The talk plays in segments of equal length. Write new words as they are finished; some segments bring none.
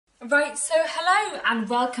Right, so hello and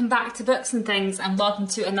welcome back to Books and Things, and welcome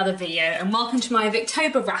to another video, and welcome to my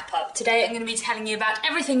Victober wrap-up. Today I'm going to be telling you about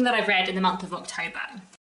everything that I've read in the month of October.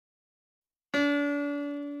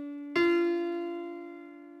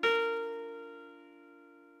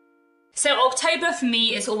 So October for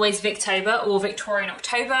me is always Victober or Victorian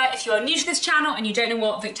October. If you are new to this channel and you don't know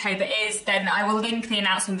what Victober is, then I will link the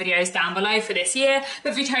announcement videos down below for this year.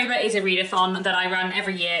 But Victober is a readathon that I run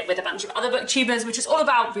every year with a bunch of other booktubers, which is all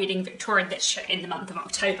about reading Victorian literature in the month of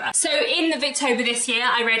October. So in Victober this year,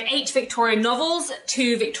 I read 8 Victorian novels,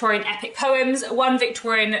 2 Victorian epic poems, 1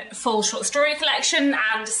 Victorian full short story collection,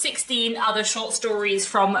 and 16 other short stories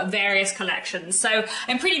from various collections. So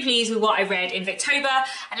I'm pretty pleased with what I read in Victober,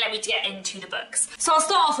 and let me get into the books. So I'll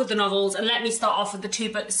start off with the novels, and let me start off with the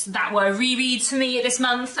 2 books that were rereads for me this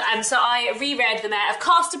month. So I reread The Mayor of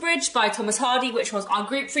Casterbridge by Thomas Hardy, which was our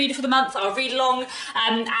group read for the month, our read along,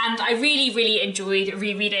 and I really enjoyed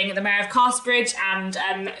rereading The Mayor of Casterbridge and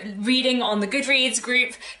reading on the Goodreads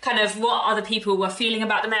group kind of what other people were feeling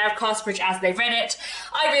about The Mayor of Casterbridge as they read it.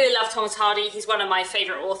 I really love Thomas Hardy. He's one of my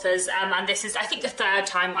favourite authors, and this is, I think, the 3rd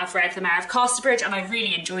time I've read The Mayor of Casterbridge, and I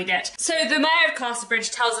really enjoyed it. So The Mayor of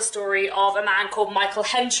Casterbridge tells a story of a man called Michael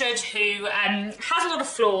Henchard who has a lot of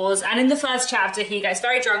flaws, and in the first chapter he gets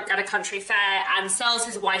very drunk at a country fair and sells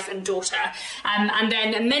his wife and daughter, and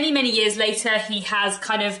then many years later he has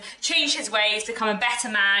kind of changed his ways, become a better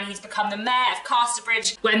man. He's become the mayor of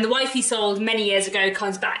Casterbridge when the wife he sold many years ago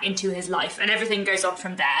comes back into his life, and everything goes on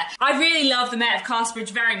from there. I really love The Mayor of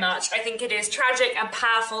Casterbridge very much. I think it is tragic and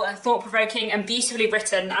powerful and thought-provoking and beautifully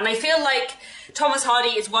written, and I feel like Thomas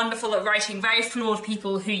Hardy is wonderful at writing very flawed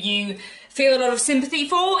people who you feel a lot of sympathy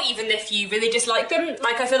for, even if you really dislike them.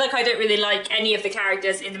 Like, I feel like I don't really like any of the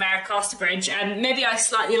characters in The Mayor of Casterbridge, and maybe I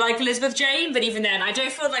slightly like Elizabeth Jane, but even then I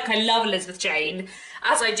don't feel like I love Elizabeth Jane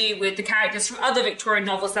as I do with the characters from other Victorian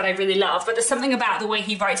novels that I really love. But there's something about the way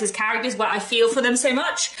he writes his characters where I feel for them so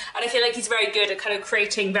much, and I feel like he's very good at kind of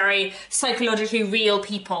creating very psychologically real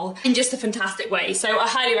people in just a fantastic way. So I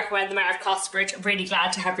highly recommend The Mayor of Casterbridge. I'm really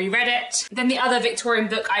glad to have reread it. Then the other Victorian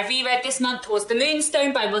book I reread this month was The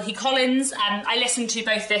Moonstone by Wilkie Collins. I listened to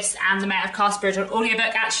both this and The Mayor of Casterbridge on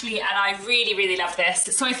audiobook actually, and I really loved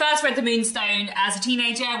this. So I first read The Moonstone as a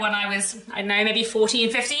teenager when I was, I don't know, maybe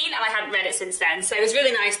 14, 15, and I hadn't read it since then. So it was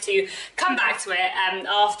really nice to come back to it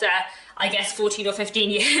after, I guess, 14 or 15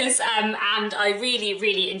 years, and I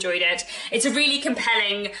really enjoyed it. It's a really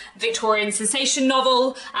compelling Victorian sensation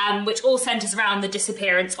novel, which all centres around the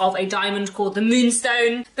disappearance of a diamond called the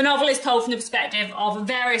Moonstone. The novel is told from the perspective of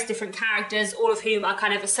various different characters, all of whom are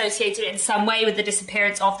kind of associated in some way with the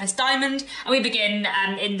disappearance of this diamond, and we begin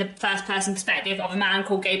in the first-person perspective of a man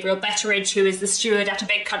called Gabriel Betteridge, who is the steward at a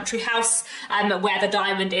big country house, where the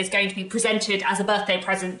diamond is going to be presented as a birthday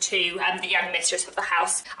present to the young mistress of the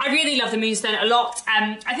house. I really love The Moonstone a lot.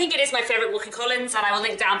 I think it is my favourite Wilkie Collins, and I will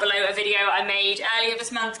link down below a video I made earlier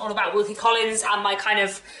this month all about Wilkie Collins and my kind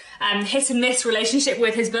of hit and miss relationship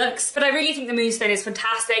with his books. But I really think The Moonstone is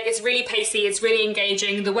fantastic. It's really pacey, it's really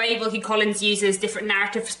engaging. The way Wilkie Collins uses different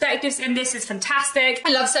narrative perspectives in this is fantastic.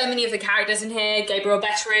 I love so many of the characters in here: Gabriel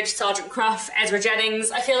Betteridge, Sergeant Cruff, Ezra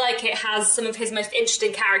Jennings. I feel like it has some of his most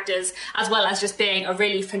interesting characters, as well as just being a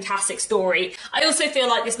really fantastic story. I also feel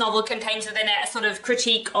like this novel contains within it a sort of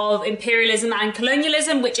critique of imperialism and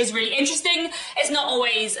colonialism, which is really interesting. It's not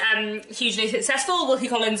always hugely successful. Wilkie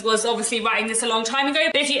Collins was obviously writing this a long time ago,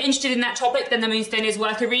 but if you're interested in that topic, then The Moonstone is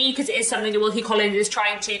worth a read, because it is something that Wilkie Collins is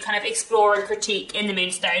trying to kind of explore and critique in The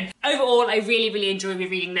Moonstone. Overall, I really enjoy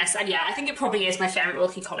rereading this, and yeah, I think it probably is my favourite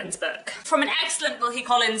Wilkie Collins book. From an excellent Wilkie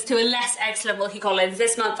Collins to a less excellent Wilkie Collins,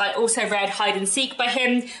 this month I also read Hide and Seek by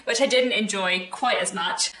him, which I didn't enjoy quite as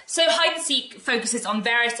much. So Hide and Seek focuses on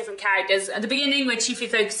various different characters. At the beginning, we're chiefly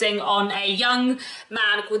focusing on a young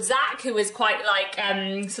man called Zach, who is quite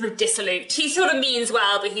like sort of dissolute. He sort of means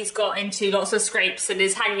well, but he's got into lots of scrapes and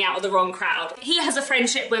is hanging out with the wrong crowd. He has a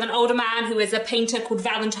friendship with an older man who is a painter called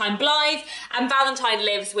Valentine Blythe, and Valentine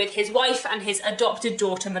lives with his wife and his adopted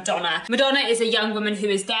daughter Madonna. Madonna is a young woman who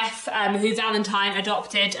is deaf, who Valentine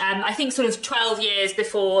adopted, I think sort of 12 years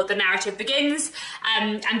before the narrative begins,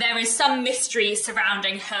 and there is some mystery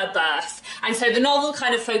surrounding her birth. And so the novel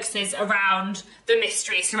kind of focuses around the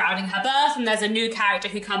mystery surrounding her birth, and there's a new character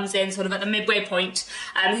who comes in sort of at the midway point,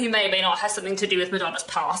 who may or may not have something to do with Madonna's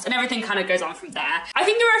past, and everything kind of goes on from there. I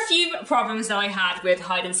think there are a few problems that I had with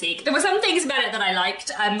Hide and Seek. There were some things about it that I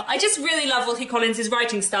liked. I just really love Wilkie Collins'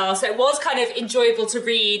 writing style, so it was kind of enjoyable to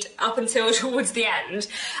read up until towards the end.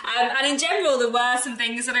 And in general, there were some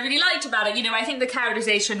things that I really liked about it. You know, I think the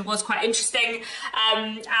characterisation was quite interesting,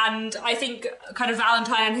 and I think kind of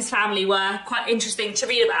Valentine and his family were quite interesting to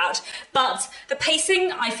read about. But the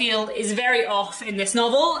pacing, I feel, is very off in this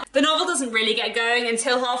novel. The novel doesn't really get going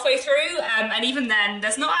until halfway through, and even then,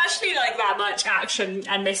 there's not actually like that much action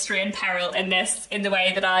and mystery and peril in this in the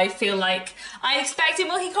way that I feel like I expect in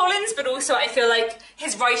Wilkie Collins, but also I feel like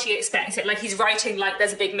his writing expects it. Like he's writing like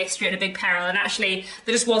there's a big mystery and a big peril, and actually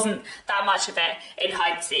there just wasn't that much of it in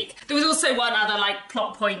Hide and Seek. There was also one other like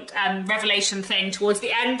plot point revelation thing towards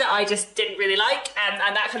the end that I just didn't really like,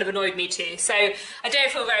 and that kind of annoyed me too. So I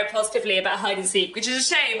don't feel very positively about Hide and Seek, which is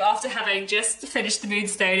a shame after having just finished The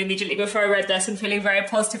Moonstone immediately before I read this and feeling very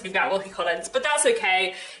positively about Wilkie Collins. But that's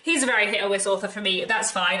okay. He's a very hit or miss author for me.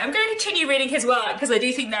 That's fine. I'm going to continue reading his work because I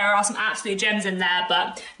do think there are some absolute gems in there,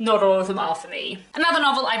 but not all of them are for me. Another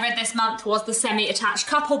novel I read this month was The Semi-Attached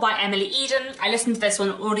Couple by Emily Eden. I listened to this on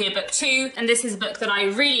audiobook too, and this is a book that I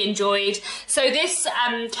really enjoyed. So this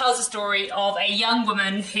tells the story of a young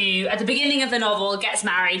woman who, at the beginning of the novel, gets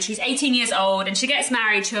married. She's 18 years old, and she gets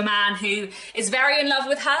married to a man who is very in love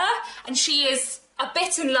with her, and she is a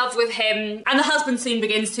bit in love with him, and the husband soon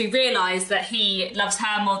begins to realise that he loves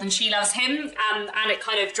her more than she loves him, and it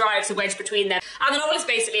kind of drives a wedge between them. And the novel is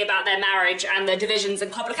basically about their marriage and the divisions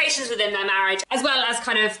and complications within their marriage, as well as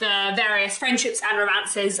kind of the various friendships and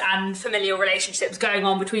romances and familial relationships going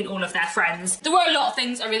on between all of their friends. There were a lot of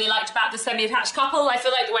things I really liked about The Semi-Attached Couple. I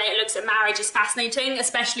feel like the way it looks at marriage is fascinating,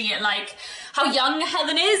 especially at like how young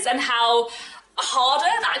Helen is and how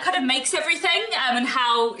harder that kind of makes everything, and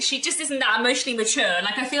how she just isn't that emotionally mature.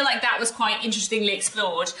 Like I feel like that was quite interestingly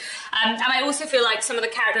explored, and I also feel like some of the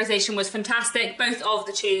characterization was fantastic, both of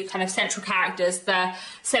the two kind of central characters, the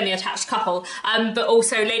semi-attached couple, but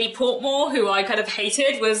also Lady Portmore, who I kind of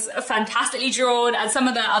hated, was fantastically drawn, and some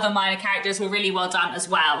of the other minor characters were really well done as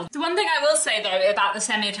well. The one thing I will say though about the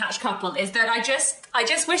semi-attached couple is that I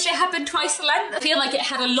just wish it had been twice the length. I feel like it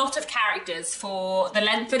had a lot of characters for the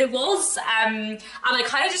length that it was, and I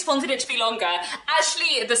kind of just wanted it to be longer.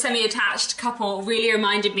 Actually, the semi-attached couple really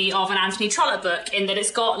reminded me of an Anthony Trollope book in that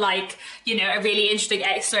it's got like, you know, a really interesting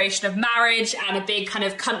exploration of marriage and a big kind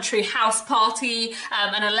of country house party,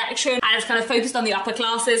 an election, and it's kind of focused on the upper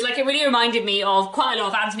classes. Like it really reminded me of quite a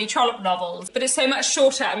lot of Anthony Trollope novels, but it's so much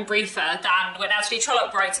shorter and briefer than when Anthony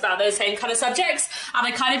Trollope writes about those same kind of subjects, and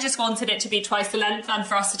I kind of just wanted it to be twice the length and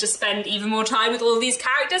for us to just spend even more time with all of these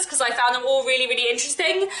characters, because I found them all really, really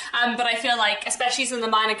interesting, but I feel like especially some of the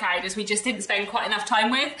minor characters we just didn't spend quite enough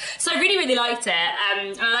time with. So I really, really liked it,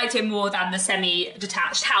 and I liked it more than The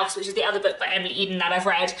Semi-Detached House, which is the other book by Emily Eden that I've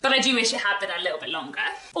read, but I do wish it had been a little bit longer.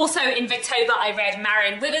 Also in Victober I read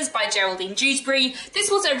Marion Withers by Geraldine Dewsbury.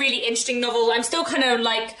 This was a really interesting novel. I'm still kind of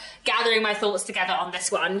like gathering my thoughts together on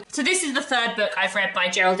this one. So this is the third book I've read by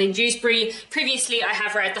Geraldine Dewsbury. Previously I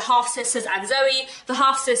have read The Half-Sisters and Zoe. The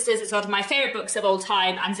Half-Sisters is one of my favourite books of all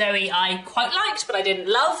time, and Zoe I quite liked but I didn't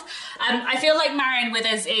love. I feel like Marion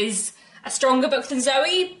Withers is a stronger book than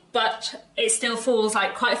Zoe, but it still falls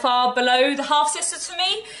like quite far below The Half-Sisters for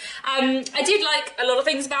me. I did like a lot of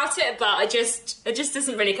things about it, but it just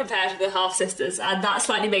doesn't really compare to The Half-Sisters, and that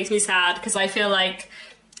slightly makes me sad because I feel like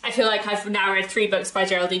I've now read 3 books by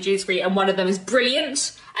Geraldine Dewsbury, and one of them is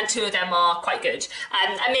brilliant, and 2 of them are quite good.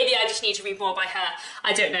 And maybe I just need to read more by her.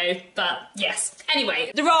 I don't know, but yes.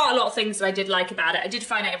 Anyway, there are a lot of things that I did like about it. I did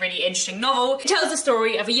find it a really interesting novel. It tells the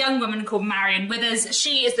story of a young woman called Marion Withers.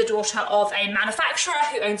 She is the daughter of a manufacturer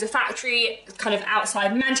who owns a factory kind of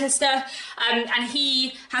outside Manchester, and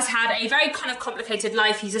he has had a very kind of complicated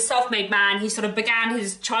life. He's a self-made man. He sort of began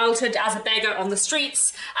his childhood as a beggar on the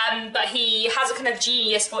streets, but he has a kind of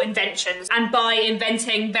genius for inventions, and by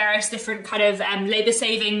inventing various different kind of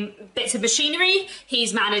labour-saving bits of machinery,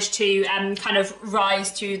 he's managed to kind of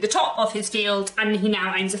rise to the top of his field, and he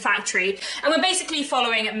now owns a factory. And we're basically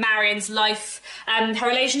following Marion's life, her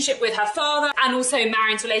relationship with her father, and also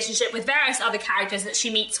Marion's relationship with various other characters that she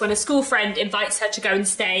meets when a school friend invites her to go and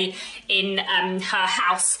stay in her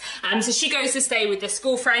house. So she goes to stay with this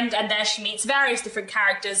school friend, and there she meets various different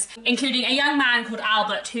characters, including a young man called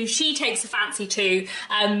Albert, who she takes a fancy to,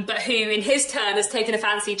 but who in his turn has taken a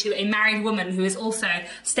fancy to a married woman who is also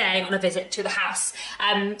staying on a visit to the house.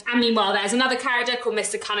 And meanwhile, there's another character called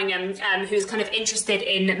Mr. Cunningham, who's kind of interested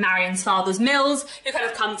in Marion's father's mills, who kind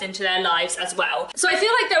of comes into their lives as well. So I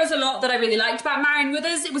feel like there was a lot that I really liked about Marion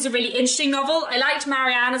Withers. It was a really interesting novel. I liked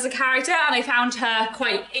Marianne as a character, and I found her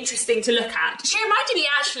quite interesting to look at. She reminded me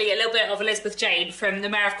actually a little bit of Elizabeth Jane from The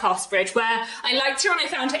Mayor of Costbridge, where I liked her and I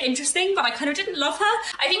found her interesting, but I kind of didn't love her.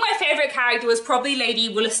 I think my favourite character was probably Lady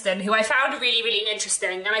Wollaston, who I found really, really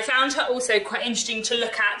interesting, and I found her also quite interesting to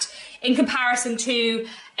look at in comparison to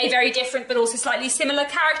a very different but also slightly similar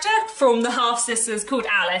character from the half-sisters called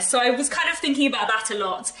Alice. So I was kind of thinking about that a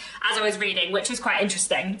lot as I was reading, which was quite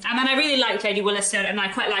interesting. And then I really liked Lady Wollaston, and I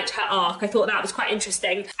quite liked her arc. I thought that was quite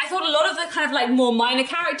interesting. I thought a lot of the kind of like more minor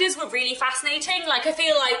characters were really fascinating. Like, I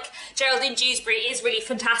feel like Geraldine Dewsbury is really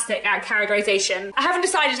fantastic at characterisation. I haven't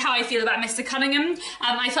decided how I feel about Mr. Cunningham.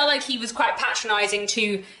 I felt like he was quite patronising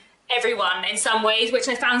to everyone in some ways, which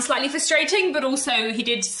I found slightly frustrating, but also he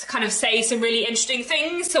did kind of say some really interesting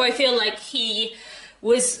things, so I feel like he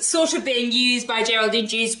was sort of being used by Geraldine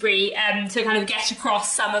Dewsbury to kind of get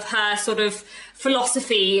across some of her sort of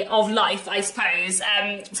philosophy of life, I suppose.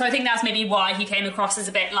 So I think that's maybe why he came across as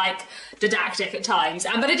a bit like didactic at times.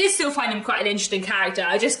 But I did still find him quite an interesting character.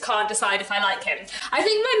 I just can't decide if I like him. I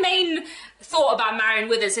think my main thought about Marion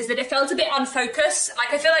Withers is that it felt a bit unfocused.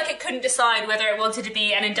 Like, I feel like it couldn't decide whether it wanted to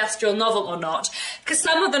be an industrial novel or not, because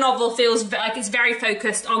some of the novel feels like it's very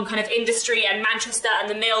focused on kind of industry and Manchester and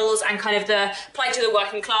the mills and kind of the plight of the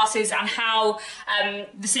working classes and how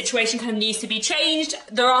the situation kind of needs to be changed.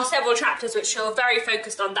 There are several chapters which feel very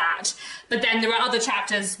focused on that, but then there are other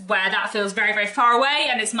chapters where that feels very, very far away,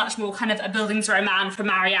 and it's much more kind of a buildings romance for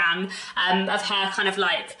Marianne, of her kind of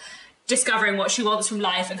like discovering what she wants from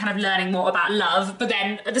life and kind of learning more about love. But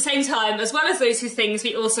then at the same time, as well as those two things,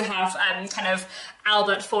 we also have kind of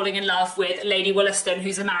Albert falling in love with Lady Wollaston,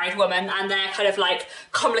 who's a married woman, and their kind of like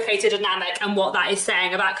complicated dynamic and what that is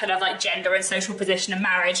saying about kind of like gender and social position and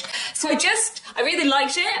marriage. So I really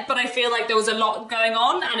liked it, but I feel like there was a lot going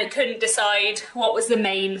on and it couldn't decide what was the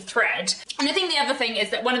main thread. And I think the other thing is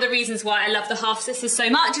that one of the reasons why I love the half-sisters so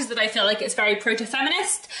much is that I feel like it's very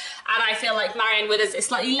proto-feminist, and I feel like Marion Withers is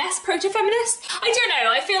slightly less proto-feminist. I don't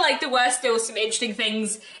know, I feel like there were still some interesting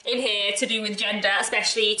things in here to do with gender,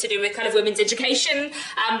 especially to do with kind of women's education,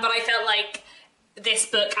 but I felt like this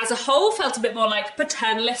book as a whole felt a bit more like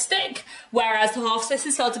paternalistic, whereas the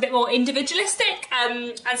half-sisters felt a bit more individualistic,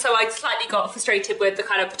 and so I slightly got frustrated with the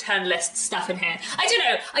kind of paternalist stuff in here. I don't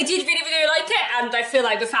know, I did really, really like it, and I feel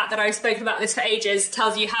like the fact that I've spoken about this for ages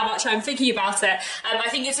tells you how much I'm thinking about it. I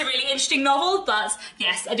think it's a really interesting novel, but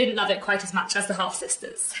yes, I didn't love it quite as much as the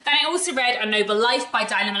half-sisters. Then I also read A Noble Life by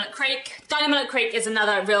Dinah Mulock-Craik. Dinah Mulock-Craik is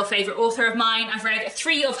another real favourite author of mine. I've read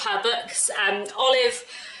 3 of her books, Olive,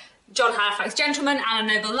 John Halifax Gentleman and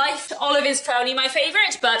A Noble Life. Olive is only my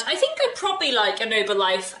favourite, but I think I probably like A Noble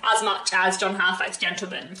Life as much as John Halifax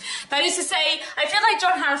Gentleman. That is to say, I feel like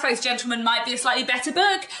John Halifax Gentleman might be a slightly better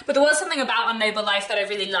book, but there was something about A Noble Life that I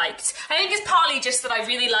really liked. I think it's partly just that I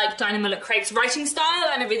really like Dinah Mulock-Craik's writing style,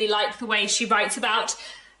 and I really like the way she writes about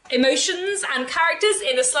emotions and characters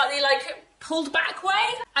in a slightly like pulled back way.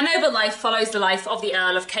 A Noble Life follows the life of the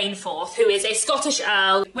Earl of Cainforth, who is a Scottish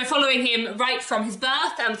Earl. We're following him right from his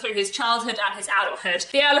birth and through his childhood and his adulthood.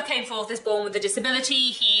 The Earl of Cainforth is born with a disability.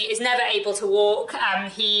 He is never able to walk.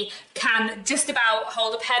 He can just about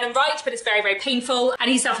hold a pen and write, but it's very, very painful, and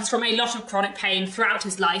he suffers from a lot of chronic pain throughout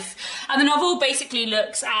his life. And the novel basically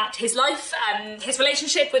looks at his life, his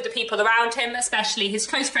relationship with the people around him, especially his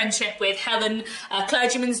close friendship with Helen, a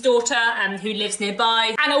clergyman's daughter, who lives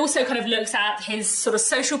nearby, and also kind of looks at his sort of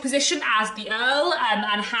social position as the Earl,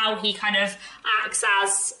 and how he kind of acts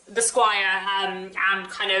as the squire and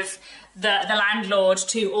kind of the landlord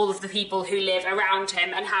to all of the people who live around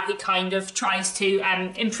him, and how he kind of tries to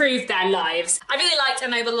improve their lives. I really liked A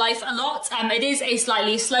Noble Life a lot. It is a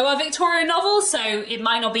slightly slower Victorian novel, so it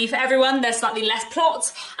might not be for everyone. There's slightly less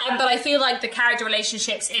plot, but I feel like the character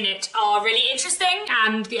relationships in it are really interesting,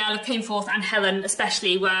 and the Earl of Cainforth and Helen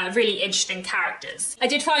especially were really interesting characters. I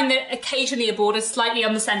did find that occasionally it bordered slightly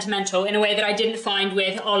on the sentimental in a way that I didn't find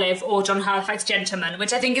with Olive or John Halifax Gentleman,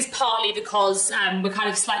 which I think is partly because we're kind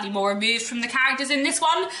of slightly more removed from the characters in this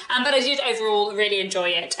one, but I did overall really enjoy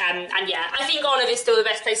it. And yeah, I think Olive is still the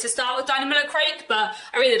best place to start with Dinah Mulock Craik, but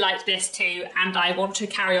I really liked this too, and I want to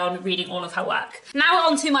carry on reading all of her work. Now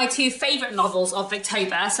on to my two favourite novels of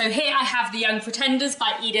Victober. So here I have The Young Pretenders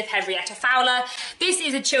by Edith Henrietta Fowler. This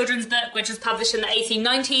is a children's book which was published in the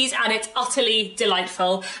 1890s, and it's utterly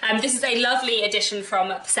delightful. This is a lovely edition from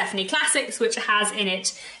Persephone Classics, which has in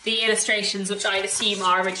it the illustrations, which I assume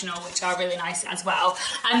are original, which are really nice as well.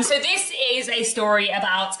 So this is a story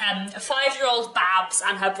about a 5-year-old Babs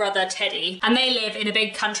and her brother Teddy, and they live in a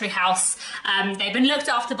big country house. They've been looked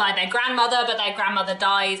after by their grandmother, but their grandmother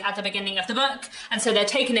dies at the beginning of the book, and so they're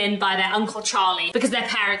taken in by their Uncle Charlie because their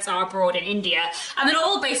parents are abroad in India. And it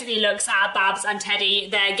all basically looks at Babs and Teddy,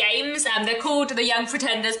 their games. They're called The Young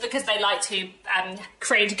Pretenders because they like to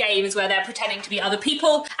create games where they're pretending to be other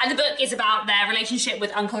people. And the book is about their relationship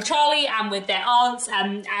with Uncle Charlie and with their aunts,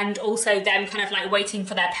 and also them kind of like waiting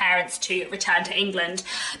for their parents to return to England.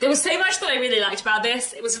 There was so much that I really liked about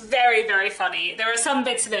this. It was very, very funny. There are some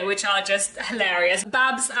bits of it which are just hilarious.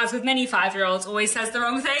 Babs, as with many 5-year-olds, always says the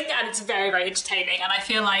wrong thing, and it's very, very entertaining. And I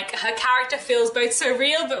feel like her character feels both so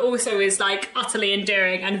real, but also is like utterly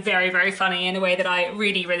endearing and very, very funny in a way that I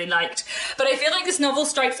really, really liked. But I feel like this novel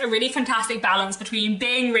strikes a really fantastic balance between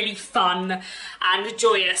being really fun and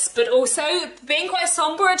joyous, but also being quite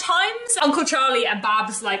somber at times. Uncle Charlie and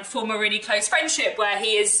Babs like form a really close friendship where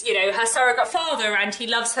he is, you know, her surrogate father, and he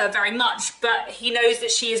loves her very much, but he knows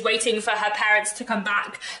that she is waiting for her parents to come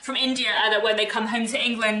back from India, and that when they come home to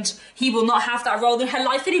England, he will not have that role in her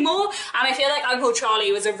life anymore. And I feel like Uncle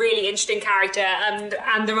Charlie was a really interesting character,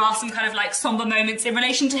 and there are some kind of like somber moments in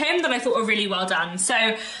relation to him that I thought were really well done. So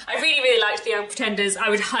I really, really liked The Young Pretenders. I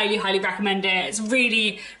would highly, highly recommend it. It's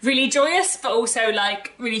really, really joyous, but also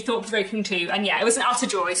like really thought-provoking too. And yeah, it was an utter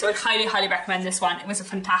joy, so I'd highly, highly recommend this one. It was a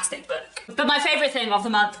fantastic book. But my favourite thing of the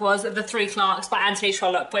month was The Three Clerks by Anthony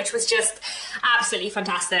Trollope, which was just absolutely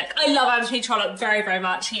fantastic. I love Anthony Trollope very, very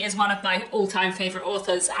much. He is one of my all-time favourite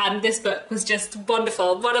authors, and this book was just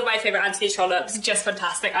wonderful. One of my favourite Anthony Trollopes, just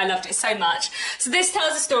fantastic. I loved it so much. So this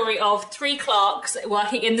tells the story of 3 clerks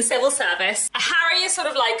working in the civil service. Harry is sort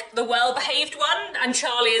of like the well-behaved one, and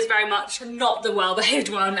Charlie is very much not the well-behaved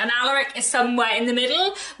one, and Alaric is somewhere in the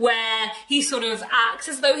middle where he sort of acts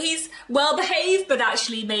as though he's well-behaved, but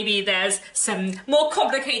actually maybe there's some more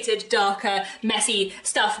complicated, darker, messy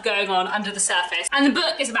stuff going on under the surface. And the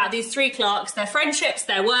book is about these 3 clerks, their friendships,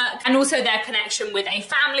 their work, and also their connection with a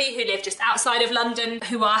family who live just outside of London,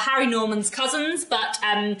 who are Harry Norman's cousins, but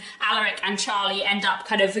Alaric and Charlie end up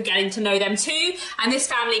kind of getting to know them too. And this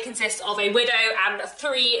family consists of a widow and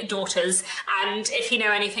 3 daughters. And if you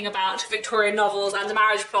know anything about Victorian novels and the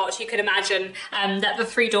marriage plot, you can imagine that the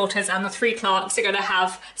 3 daughters and the 3 clerks are going to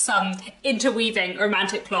have some interweaving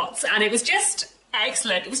romantic plots. And it was just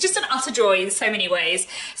excellent. It was just an utter joy in so many ways.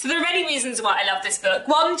 So there are many reasons why I love this book.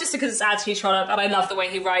 One, just because it's Anthony Trollope and I love the way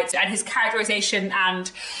he writes and his characterization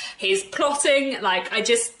and his plotting. Like, I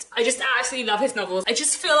just absolutely love his novels. I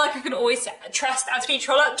just feel like I can always trust Anthony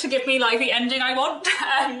Trollope to give me like the ending I want,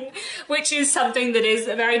 which is something that is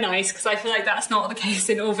very nice because I feel like that's not the case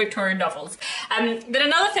in all Victorian novels. Then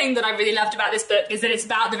another thing that I really loved about this book is that it's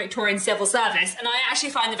about the Victorian civil service, and I actually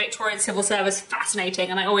find the Victorian civil service fascinating,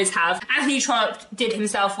 and I always have. Anthony Trollope did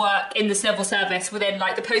himself work in the civil service within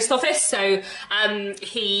like the post office, so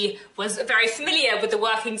he was very familiar with the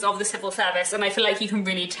workings of the civil service, and I feel like you can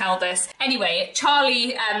really tell this. Anyway,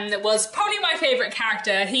 Charlie was probably my favourite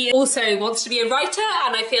character. He also wants to be a writer,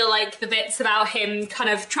 and I feel like the bits about him kind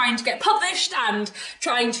of trying to get published and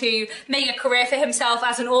trying to make a career for himself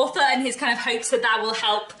as an author, and his kind of hopes that that will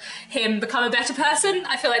help him become a better person,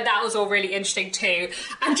 I feel like that was all really interesting too.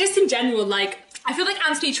 And just in general, like, I feel like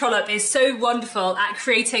Anthony Trollope is so wonderful at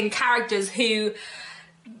creating characters who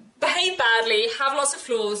behave badly, have lots of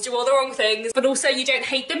flaws, do all the wrong things, but also you don't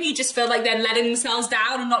hate them, you just feel like they're letting themselves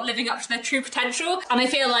down and not living up to their true potential. And I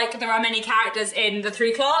feel like there are many characters in The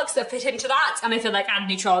Three Clerks that fit into that, and I feel like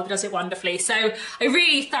Anthony Trollope does it wonderfully. So I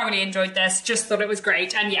really thoroughly enjoyed this, just thought it was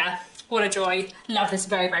great, and yeah, what a joy. Love this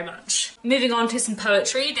very, very much. Moving on to some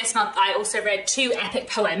poetry. This month I also read 2 epic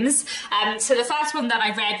poems. So the first one that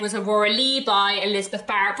I read was Aurora Leigh by Elizabeth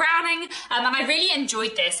Barrett Browning, and I really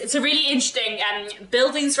enjoyed this. It's a really interesting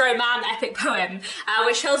Bildungsroman epic poem,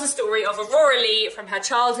 which tells the story of Aurora Leigh from her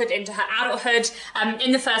childhood into her adulthood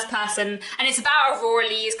in the first person, and it's about Aurora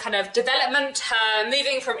Leigh's kind of development, her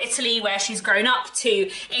moving from Italy, where she's grown up,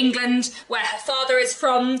 to England, where her father is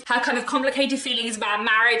from, her kind of complicated feelings about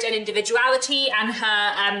marriage and individuality, and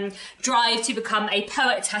her drive to become a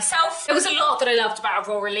poet herself. There was a lot that I loved about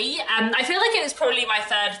Aurora Leigh. I feel like it was probably my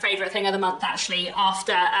third favourite thing of the month, actually,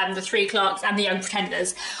 after The Three Clerks and The Young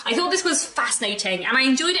Pretenders. I thought this was fascinating, and I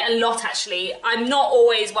enjoyed it a lot, actually. I'm not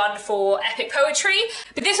always one for epic poetry,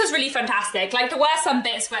 but this was really fantastic. Like, there were some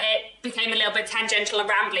bits where it became a little bit tangential and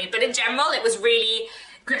rambly, but in general, it was really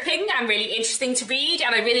gripping and really interesting to read,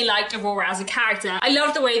 and I really liked Aurora as a character. I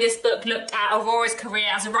loved the way this book looked at Aurora's career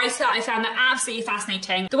as a writer. I found that absolutely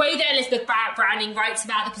fascinating. The way that Elizabeth Barrett Browning writes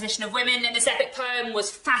about the position of women in this epic poem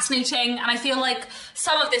was fascinating, and I feel like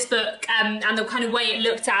some of this book and the kind of way it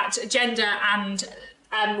looked at gender and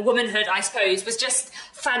womanhood, I suppose, was just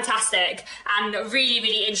fantastic and really,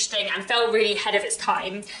 really interesting and felt really ahead of its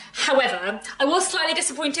time. However, I was slightly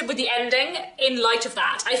disappointed with the ending in light of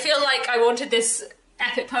that. I feel like I wanted this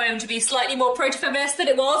epic poem to be slightly more proto-feminist than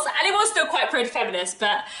it was, and it was still quite proto-feminist,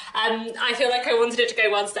 but I feel like I wanted it to go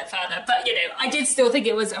one step further. But, you know, I did still think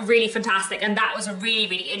it was really fantastic, and that was a really,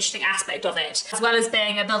 really interesting aspect of it. As well as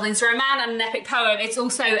being a buildings roman and an epic poem, it's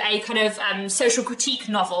also a kind of social critique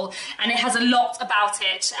novel, and it has a lot about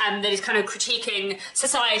it that is kind of critiquing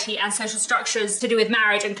society and social structures to do with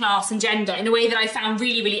marriage and class and gender in a way that I found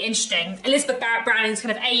really, really interesting. Elizabeth Barrett Browning's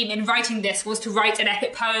kind of aim in writing this was to write an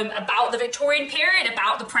epic poem about the Victorian period,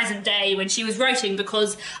 about the present day when she was writing,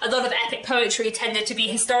 because a lot of epic poetry tended to be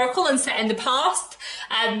historical and set in the past,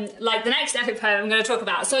 like the next epic poem I'm going to talk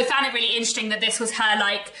about. So I found it really interesting that this was her,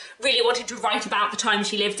 like, really wanting to write about the time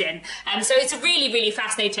she lived in. So it's a really, really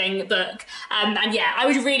fascinating book. And yeah, I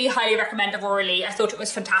would really highly recommend Aurora Leigh. I thought it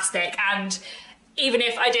was fantastic, and even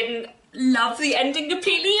if I didn't love the ending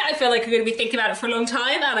completely, I feel like I'm going to be thinking about it for a long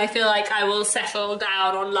time, and I feel like I will settle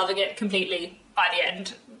down on loving it completely by the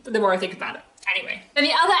end, the more I think about it. Anyway, then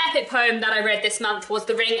the other epic poem that I read this month was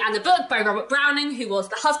The Ring and the Book by Robert Browning, who was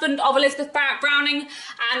the husband of Elizabeth Barrett Browning,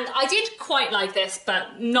 and I did quite like this,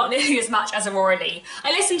 but not nearly as much as Aurora Leigh.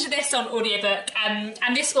 I listened to this on audiobook, and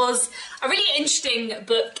this was a really interesting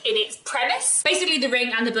book in its premise. Basically, The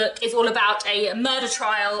Ring and the Book is all about a murder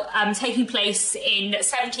trial taking place in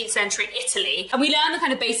 17th century Italy, and we learn the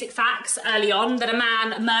kind of basic facts early on that a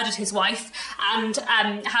man murdered his wife and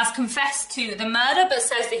has confessed to the murder, but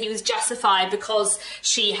says that he was justified because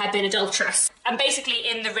she had been adulterous. And basically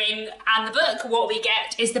in The Ring and the Book, what we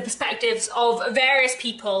get is the perspectives of various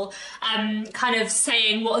people kind of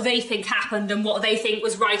saying what they think happened and what they think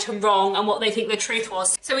was right and wrong and what they think the truth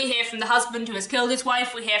was. So we hear from the husband who has killed his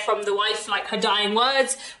wife, we hear from the wife, like, her dying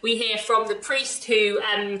words, we hear from the priest who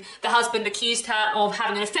the husband accused her of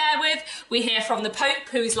having an affair with, we hear from the Pope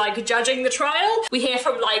who's, like, judging the trial, we hear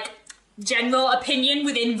from, like, general opinion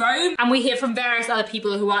within Rome, and we hear from various other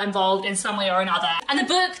people who are involved in some way or another. And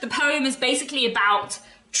the poem is basically about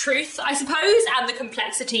truth, I suppose, and the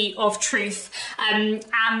complexity of truth, and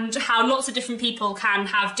how lots of different people can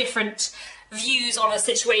have different views on a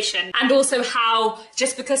situation, and also how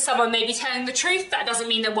just because someone may be telling the truth, that doesn't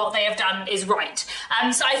mean that what they have done is right.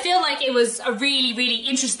 So I feel like it was a really, really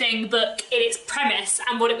interesting book in its premise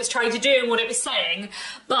and what it was trying to do and what it was saying,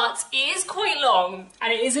 but it is quite long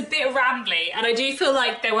and it is a bit rambly, and I do feel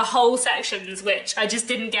like there were whole sections which I just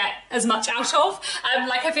didn't get as much out of.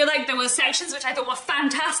 Like, I feel like there were sections which I thought were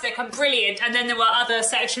fantastic and brilliant, and then there were other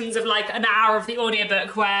sections of like an hour of the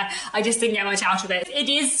audiobook where I just didn't get much out of it. It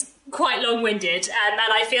is quite long-winded, and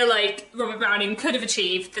I feel like Robert Browning could have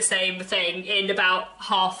achieved the same thing in about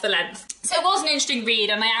half the length. So it was an interesting read,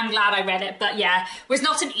 and I am glad I read it, but yeah, it was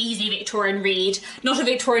not an easy Victorian read, not a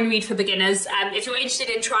Victorian read for beginners. If you're interested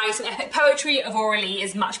in trying some epic poetry, Aurora Leigh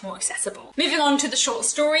is much more accessible. Moving on to the short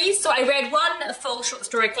stories, so I read one full short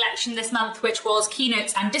story collection this month, which was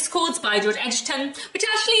Keynotes and Discords by George Edgerton, which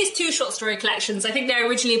actually is two short story collections. I think they were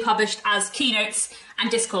originally published as Keynotes and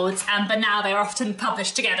Discords, but now they're often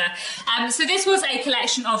published together. So this was a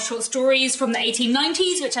collection of short stories from the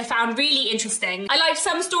 1890s, which I found really interesting. I liked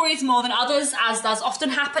some stories more than others, as does often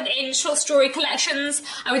happen in short story collections.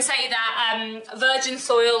 I would say that Virgin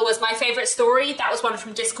Soil was my favourite story. That was one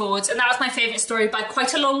from Discords, and that was my favourite story by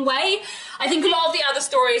quite a long way. I think a lot of the other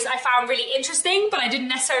stories I found really interesting, but I didn't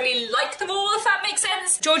necessarily like them all, if that makes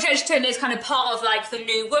sense. George Edgerton is kind of part of like the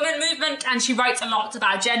New Woman movement, and she writes a lot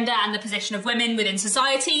about gender and the position of women within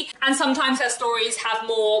society, and sometimes her stories have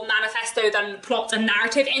more manifesto than plot and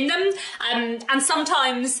narrative in them, and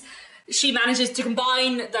sometimes she manages to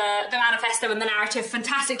combine the manifesto and the narrative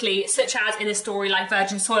fantastically, such as in a story like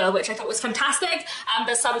Virgin Soil, which I thought was fantastic,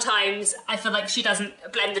 but sometimes I feel like she doesn't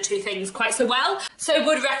blend the two things quite so well. So I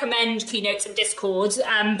would recommend Keynotes and Discords,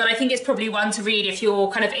 but I think it's probably one to read if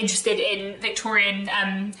you're kind of interested in Victorian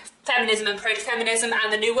feminism and proto-feminism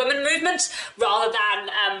and the New Woman movement, rather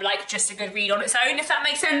than like just a good read on its own, if that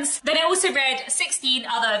makes sense. Then I also read 16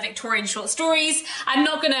 other Victorian short stories. I'm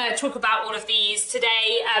not going to talk about all of these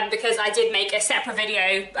today because I did make a separate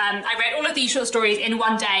video. I read all of these short stories in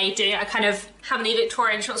one day, doing a kind of how many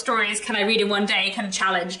Victorian short stories can I read in one day kind of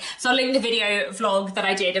challenge. So I'll link the video vlog that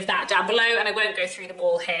I did of that down below, and I won't go through them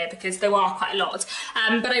all here because there are quite a lot.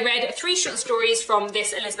 But I read 3 short stories from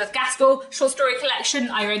this Elizabeth Gaskell short story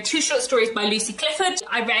collection. I read 2 short stories by Lucy Clifford.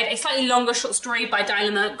 I read a slightly longer short story by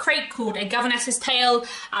Dinah Craik called A Governess's Tale,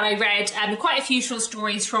 and I read quite a few short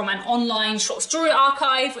stories from an online short story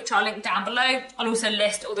archive, which I'll link down below. I'll also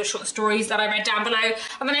list all the short stories that I read down below.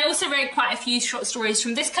 And then I also read quite a few short stories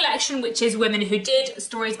from this collection, which is Women Who Did,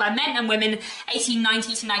 Stories by Men and Women 1890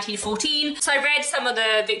 to 1914. So I read some of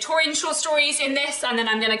the Victorian short stories in this, and then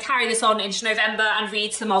I'm going to carry this on into November and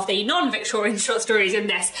read some of the non-Victorian short stories in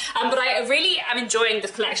this. But I really am enjoying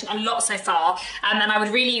this collection a lot so far, and I would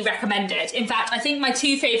really recommend it. In fact, I think my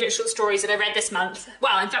 2 favourite short stories that I read this month,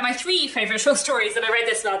 well, in fact my 3 favourite short stories that I read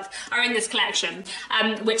this month are in this collection,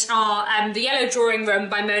 which are The Yellow Drawing Room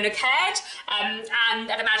by Mona Caird, and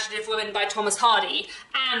An Imaginative Woman by Thomas Hardy,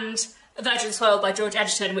 and Virgin Soil by George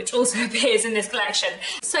Egerton, which also appears in this collection.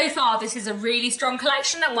 So far, this is a really strong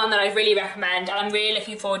collection and one that I really recommend, and I'm really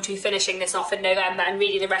looking forward to finishing this off in November and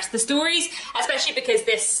reading the rest of the stories, especially because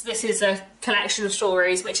this is a collection of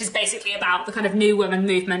stories which is basically about the kind of New Woman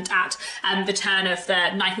movement at the turn of the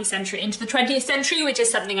 19th century into the 20th century, which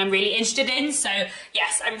is something I'm really interested in. So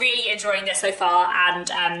yes, I'm really enjoying this so far,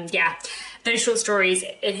 and yeah. Those short stories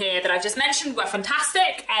in here that I've just mentioned were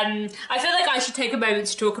fantastic. I feel like I should take a moment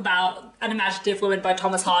to talk about An Imaginative Woman by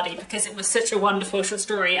Thomas Hardy, because it was such a wonderful short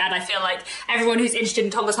story, and I feel like everyone who's interested in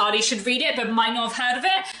Thomas Hardy should read it but might not have heard of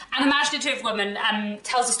it. An Imaginative Woman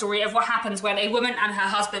tells the story of what happens when a woman and her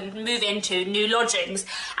husband move into new lodgings,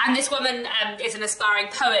 and this woman is an aspiring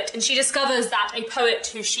poet, and she discovers that a poet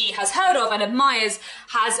who she has heard of and admires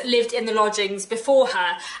has lived in the lodgings before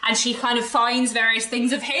her, and she kind of finds various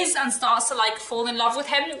things of his and starts to like fall in love with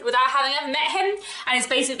him without having ever met him, and it's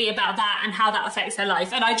basically about that and how that affects her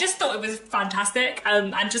life. And I just thought it was fantastic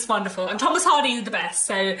and just wonderful, and Thomas Hardy is the best,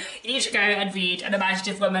 so you need to go and read An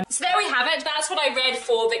Imaginative Woman. So there we have it, that's what I read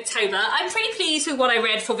for Victober. I'm pretty pleased with what I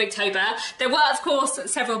read for Victober. There were of course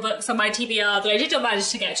several books on my TBR that I did not manage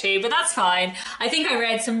to get to, but that's fine. I think I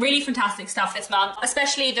read some really fantastic stuff this month,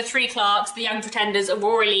 especially the 3 Clarks, The Young Pretenders,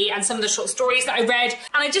 Aurora Lee, and some of the short stories that I read,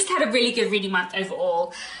 and I just had a really good reading month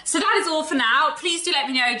overall. So that is all for now. Please do let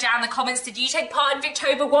me know down in the comments, did you take part in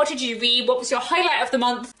Victober? What did you read? What was your highlight of the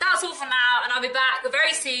month? That's all for now, and I'll be back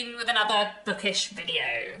very soon with another bookish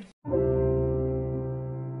video.